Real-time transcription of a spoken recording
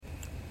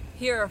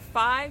Here are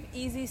 5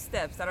 easy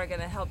steps that are going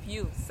to help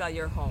you sell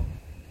your home.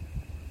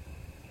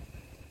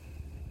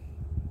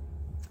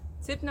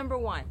 Tip number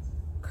 1,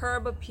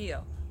 curb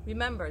appeal.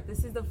 Remember,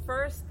 this is the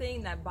first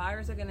thing that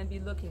buyers are going to be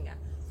looking at.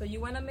 So you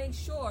want to make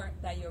sure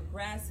that your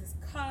grass is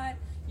cut,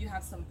 you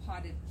have some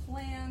potted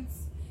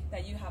plants,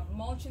 that you have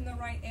mulch in the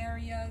right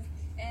areas,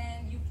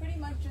 and you pretty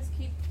much just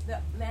keep the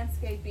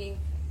landscaping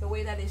the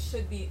way that it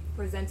should be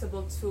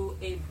presentable to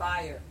a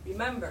buyer.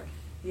 Remember,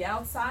 the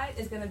outside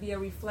is going to be a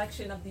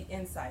reflection of the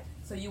inside.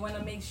 So you want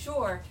to make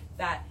sure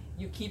that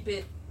you keep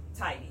it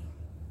tidy.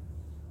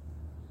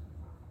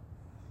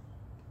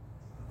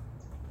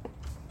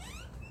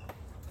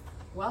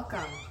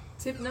 Welcome.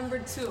 Tip number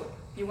 2,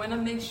 you want to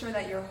make sure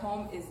that your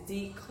home is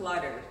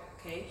decluttered,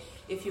 okay?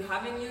 If you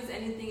haven't used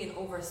anything in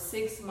over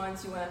 6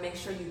 months, you want to make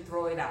sure you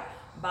throw it out.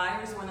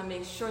 Buyers want to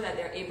make sure that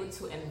they're able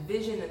to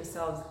envision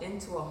themselves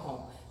into a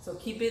home. So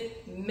keep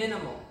it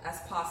minimal as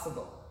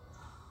possible.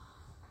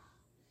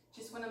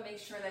 Just want to make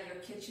sure that your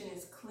kitchen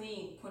is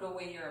clean, put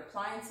away your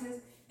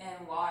appliances,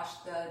 and wash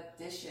the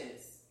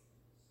dishes.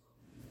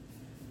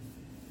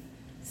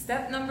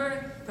 Step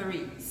number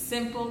 3,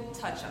 simple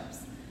touch-ups.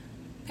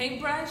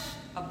 Paintbrush,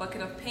 a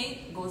bucket of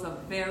paint goes a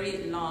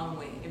very long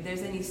way. If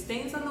there's any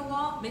stains on the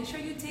wall, make sure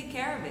you take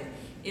care of it.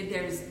 If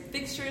there's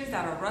fixtures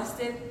that are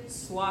rusted,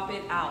 swap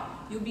it out.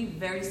 You'll be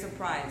very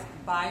surprised.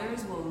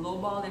 Buyers will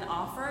lowball an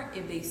offer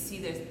if they see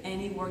there's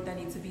any work that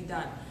needs to be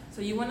done.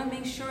 So you want to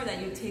make sure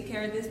that you take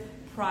care of this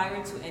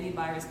prior to any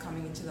buyers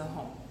coming into the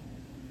home.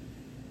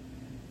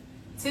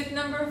 Tip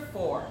number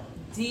 4,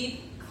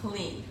 deep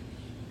clean.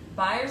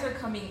 Buyers are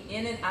coming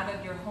in and out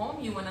of your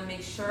home. You want to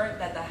make sure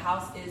that the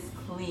house is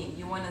clean.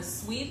 You want to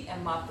sweep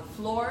and mop the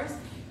floors,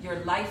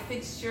 your light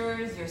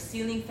fixtures, your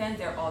ceiling fans,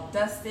 they're all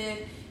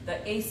dusted.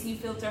 The AC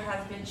filter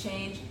has been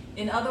changed.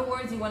 In other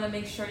words, you want to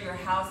make sure your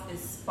house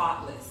is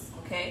spotless,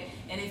 okay?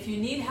 And if you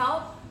need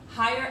help,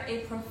 hire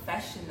a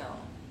professional.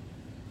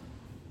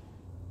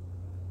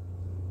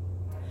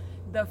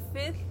 The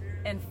 5th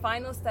and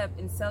final step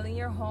in selling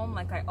your home,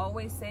 like I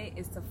always say,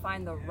 is to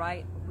find the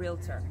right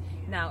realtor.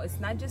 Now, it's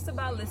not just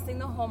about listing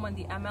the home on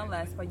the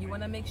MLS, but you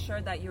want to make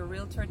sure that your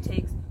realtor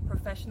takes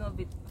professional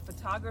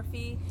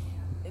photography,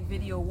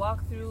 video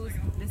walkthroughs.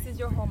 This is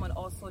your home on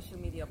all social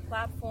media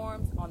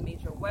platforms, on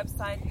major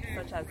websites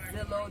such as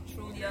Zillow,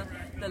 Trulia.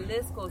 The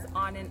list goes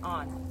on and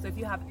on. So if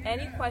you have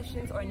any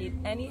questions or need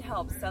any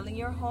help selling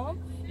your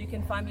home, you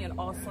can find me on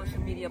all social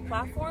media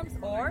platforms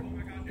or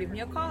give me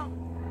a call.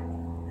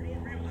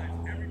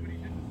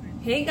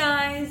 Hey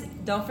guys,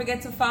 don't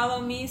forget to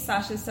follow me,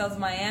 Sasha Sells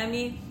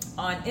Miami,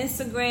 on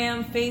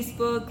Instagram,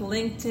 Facebook,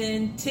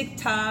 LinkedIn,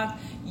 TikTok,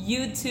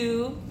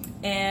 YouTube,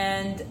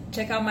 and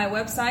check out my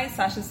website,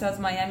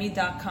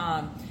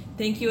 sashasellsmiami.com.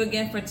 Thank you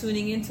again for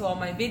tuning in to all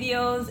my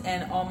videos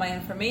and all my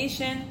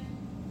information.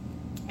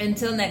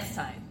 Until next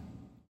time.